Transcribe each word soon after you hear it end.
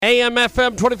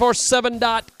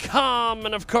amfm247.com.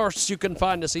 And, of course, you can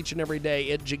find us each and every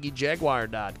day at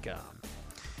jiggyjaguar.com.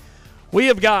 We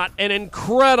have got an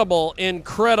incredible,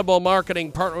 incredible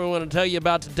marketing partner we want to tell you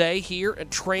about today here at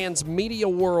Transmedia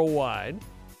Worldwide.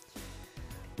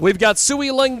 We've got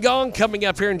Sui Lin Gan coming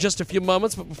up here in just a few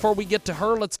moments, but before we get to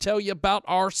her, let's tell you about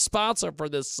our sponsor for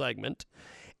this segment,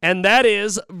 and that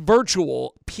is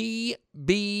Virtual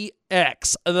PBX.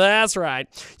 That's right.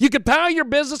 You can power your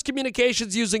business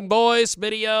communications using voice,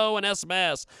 video, and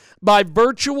SMS by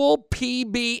Virtual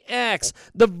PBX.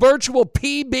 The Virtual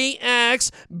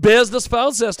PBX business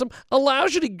phone system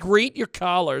allows you to greet your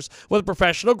callers with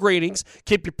professional greetings,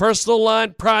 keep your personal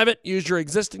line private, use your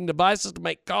existing devices to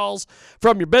make calls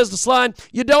from your business line.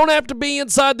 You don't have to be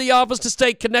inside the office to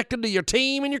stay connected to your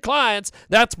team and your clients.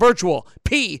 That's Virtual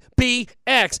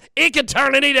PBX. It can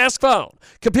turn any desk phone,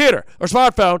 computer, or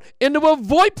smartphone into a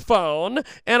VoIP phone,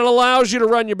 and it allows you to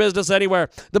run your business anywhere.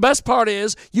 The best part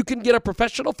is you can get a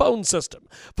professional phone system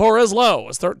for as low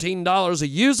as $13 a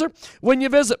user when you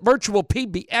visit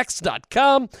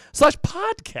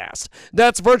virtualpbx.com/podcast.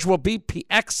 That's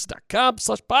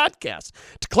virtualpbx.com/podcast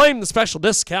to claim the special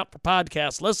discount for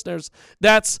podcast listeners.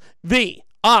 That's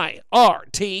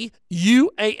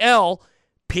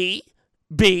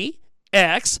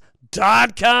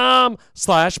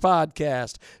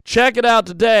virtualpbx.com/podcast. Check it out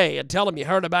today and tell them you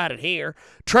heard about it here.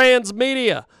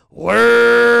 Transmedia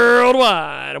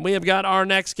Worldwide. And we have got our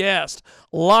next guest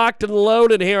locked and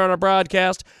loaded here on our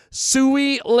broadcast.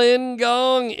 Sui Lin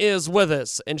Gan is with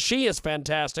us, and she is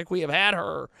fantastic. We have had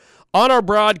her on our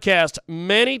broadcast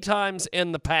many times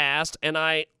in the past, and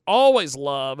I always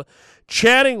love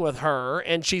chatting with her,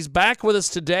 and she's back with us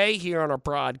today here on our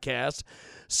broadcast.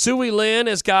 Sui Lin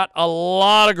has got a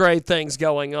lot of great things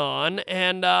going on,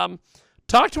 and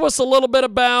talk to us a little bit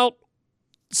about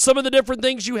some of the different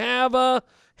things you have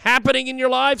happening in your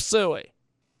life, Sui.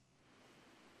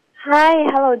 Hi,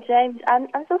 hello, James. I'm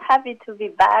so happy to be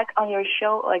back on your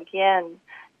show again.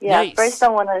 Yeah, Nice. First I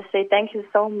want to say thank you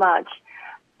so much.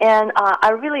 And I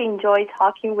really enjoyed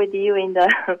talking with you in the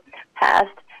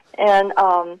past. And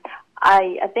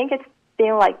I think it's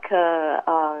been like 2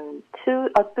 or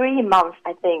 3 months,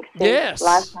 I think, since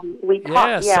last time we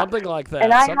talked. Yeah, something like that.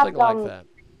 And I something have like done, that.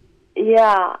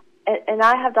 Yeah, and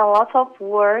I have done lots of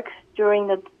work during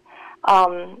the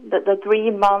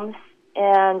 3 months.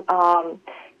 And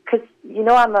because,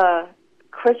 I'm a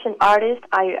Christian artist,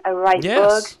 I write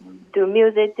books, do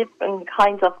music, different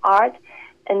kinds of art.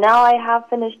 And now I have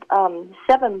finished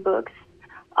 7 books.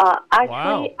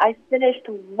 Actually, I finished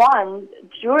one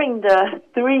during the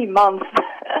 3 months,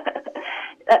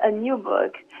 a new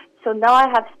book. So now I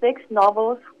have 6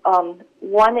 novels.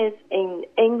 One is in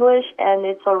English, and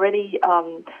it's already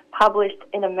published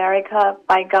in America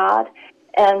by God.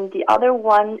 And the other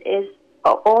one is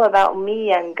all about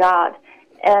me and God.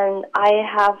 And I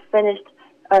have finished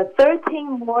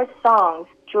 13 more songs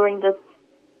during the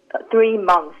 3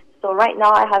 months. So right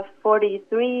now I have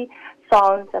 43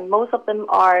 songs, and most of them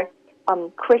are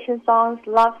Christian songs,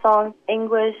 love songs,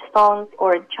 English songs,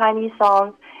 or Chinese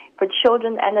songs for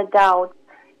children and adults.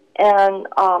 And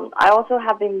I also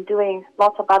have been doing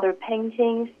lots of other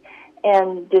paintings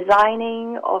and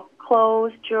designing of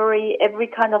clothes, jewelry, every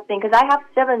kind of thing. Because I have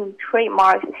 7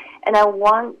 trademarks, and I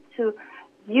want to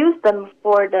use them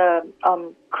for the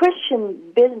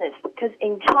Christian business. Because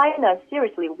in China,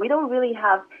 seriously, we don't really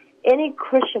have any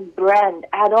Christian brand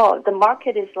at all. The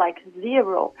market is like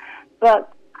 0. But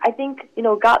I think,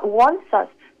 God wants us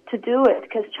to do it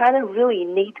because China really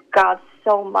needs God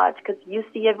so much, because you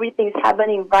see everything's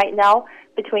happening right now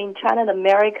between China and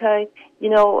America.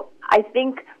 I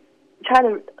think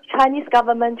Chinese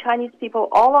government, Chinese people,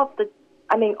 all the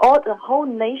whole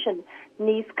nation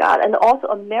needs God, and also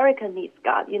America needs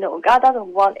God. God doesn't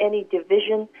want any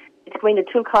division between the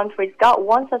 2 countries. God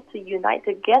wants us to unite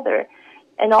together.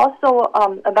 And also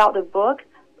about the book,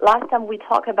 last time we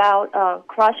talked about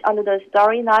Crush Under the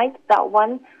Starry Night. That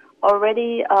one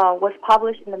already was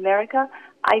published in America.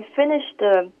 I finished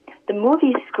the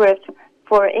movie script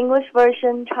for English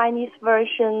version, Chinese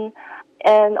version,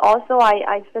 and also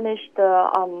I finished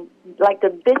the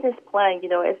business plan.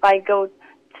 If I go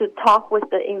to talk with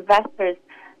the investors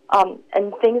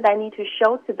and things I need to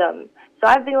show to them. So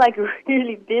I've been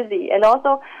really busy. And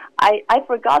also, I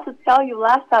forgot to tell you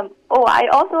last time. Oh, I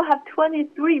also have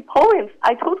 23 poems.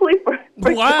 I totally forgot.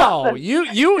 Wow, them.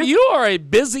 you are a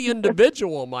busy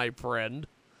individual, my friend.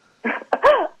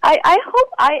 I hope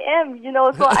I am.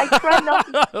 So I try not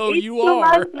to eat too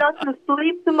much, not to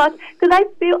sleep too much, because I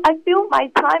feel my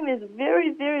time is very,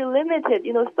 very limited.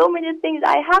 So many things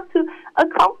I have to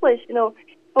accomplish.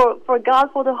 for God,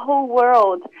 for the whole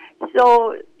world.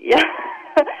 So yeah,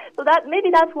 so that's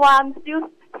why I'm still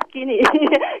skinny.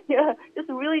 Yeah, just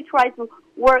really try to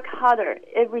work harder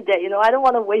every day. I don't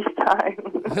want to waste time.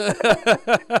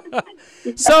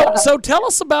 So tell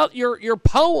us about your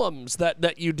poems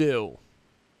that you do.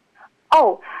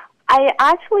 Oh, I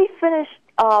actually finished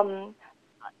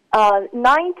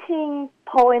 19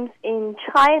 poems in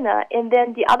China, and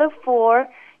then the other 4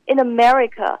 in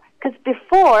America. Because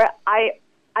before I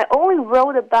only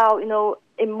wrote about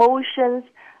emotions,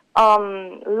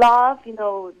 love,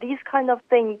 these kind of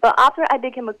things. But after I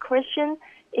became a Christian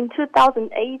in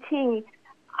 2018,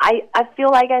 I feel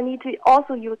like I need to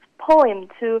also use poem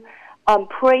to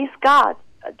praise God,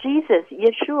 Jesus,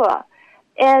 Yeshua,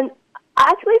 and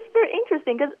actually it's very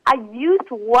interesting because I used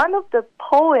one of the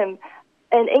poem,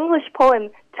 an English poem,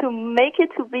 to make it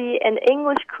to be an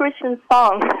English Christian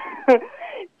song.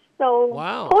 So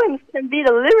Wow. poems can be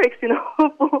the lyrics,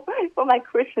 for my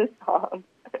Christian song.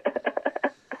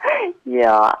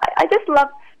 Yeah, I just love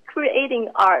creating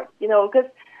art, because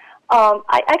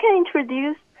I can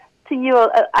introduce to you,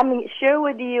 share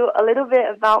with you a little bit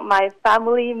about my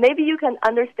family. Maybe you can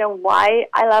understand why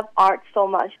I love art so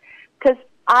much. Because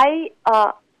I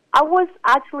was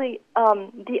actually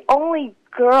the only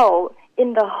girl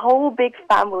in the whole big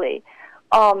family.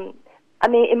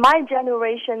 In my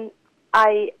generation,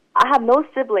 I have no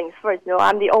siblings first.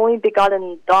 I'm the only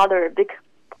begotten daughter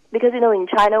because in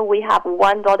China we have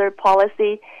one daughter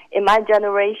policy in my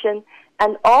generation,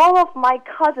 and all of my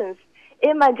cousins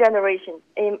in my generation,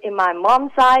 in my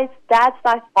mom's side, dad's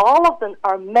side, all of them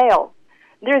are male.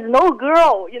 There's no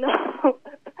girl,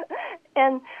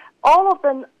 and all of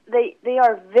them they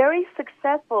are very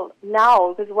successful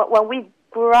now because when we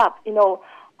grew up,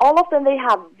 all of them they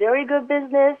have very good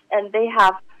business and they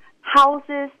have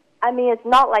houses. It's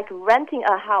not like renting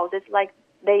a house. It's like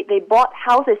they bought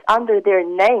houses under their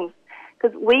names.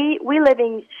 Because we live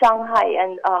in Shanghai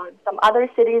and some other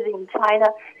cities in China,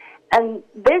 and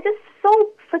they're just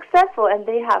so successful. And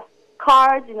they have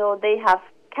cars, they have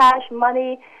cash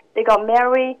money. They got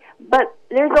married, but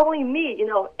there's only me,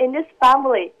 in this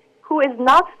family who is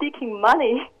not seeking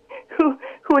money,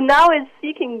 who now is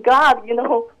seeking God,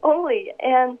 only.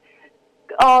 And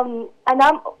I'm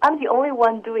the only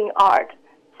one doing art.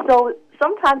 So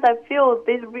sometimes I feel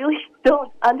they really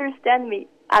don't understand me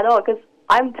at all because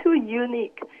I'm too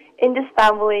unique in this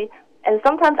family. And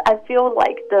sometimes I feel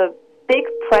like the big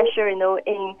pressure,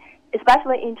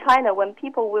 especially in China, when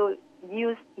people will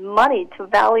use money to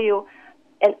value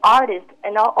an artist.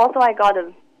 And also I got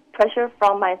a pressure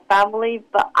from my family.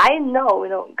 But I know,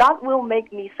 God will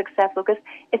make me successful because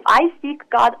if I seek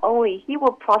God only, He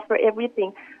will prosper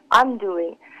everything I'm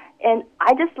doing. And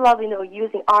I just love,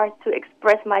 using art to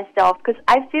express myself because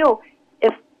I feel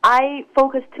if I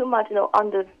focus too much, on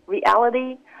the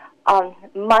reality, on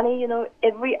money,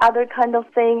 every other kind of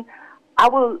thing, I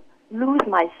will lose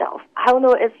myself. I don't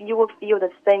know if you will feel the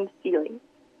same feeling.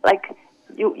 Like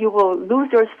you will lose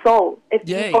your soul if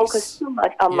you focus too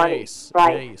much on money,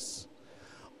 right? Yes.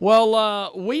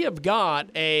 Well, we have got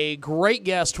a great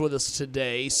guest with us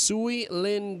today. Sui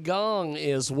Lin Gan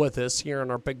is with us here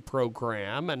on our big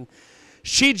program, and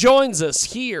she joins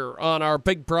us here on our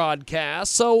big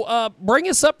broadcast. So bring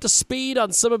us up to speed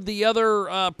on some of the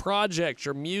other projects,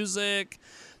 your music,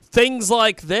 things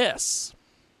like this.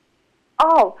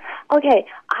 Oh, okay.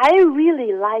 I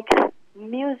really like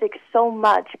music so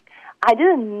much. I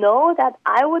didn't know that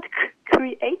I would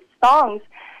create songs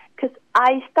because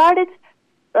I started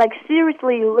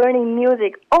seriously learning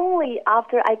music only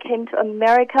after I came to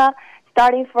America,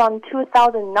 starting from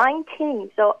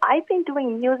 2019. So I've been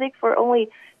doing music for only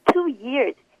 2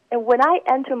 years. And when I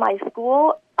entered my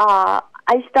school, I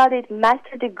started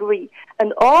master degree.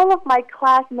 And all of my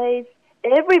classmates,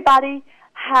 everybody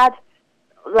had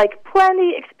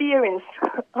plenty experience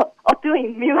of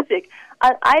doing music.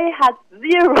 And I had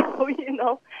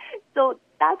zero, So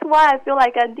that's why I feel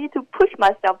like I need to push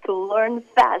myself to learn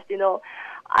fast,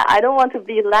 I don't want to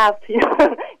be left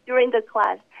during the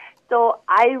class. So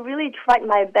I really tried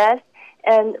my best.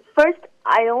 And first,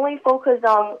 I only focused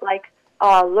on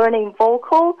learning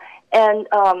vocal and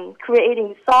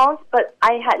creating songs. But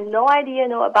I had no idea,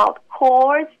 about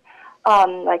chords,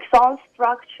 song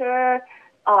structure,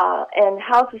 and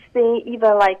how to sing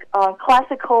even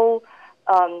classical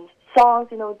songs.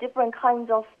 Different kinds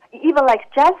of even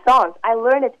jazz songs. I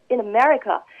learned it in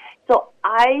America. So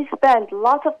I spent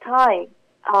lots of time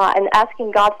and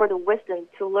asking God for the wisdom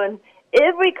to learn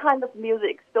every kind of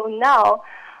music. So now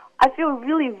I feel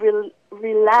really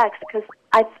relaxed because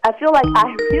I feel like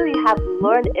I really have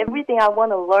learned everything I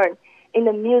want to learn in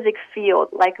the music field,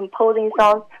 like composing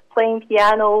songs, playing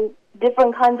piano,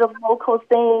 different kinds of vocal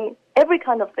singing, every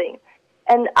kind of thing.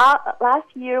 And last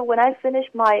year, when I finished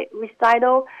my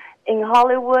recital in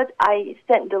Hollywood, I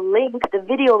sent the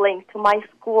video link to my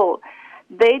school.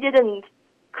 They didn't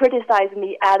criticize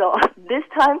me at all. This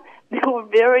time, they were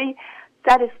very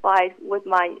satisfied with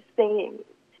my singing.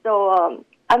 So,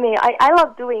 I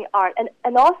love doing art.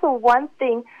 And also one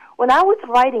thing, when I was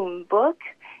writing book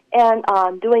and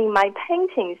doing my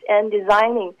paintings and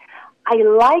designing, I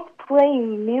liked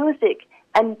playing music,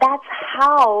 and that's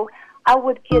how I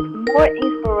would get more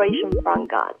inspiration from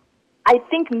God. I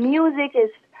think music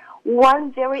is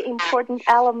one very important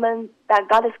element that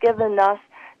God has given us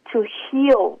to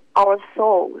heal our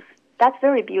souls. That's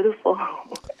very beautiful.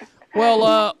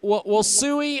 Well,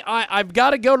 Sui, I've got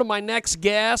to go to my next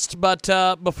guest, but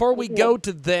before we go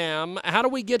to them, how do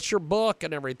we get your book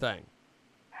and everything?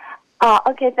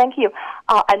 Okay, thank you.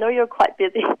 I know you're quite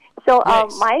busy. So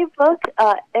Yes. my book,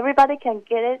 everybody can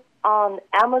get it on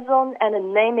Amazon, and the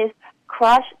name is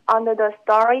Crush Under the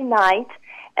Starry Night.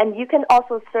 And you can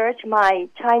also search my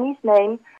Chinese name,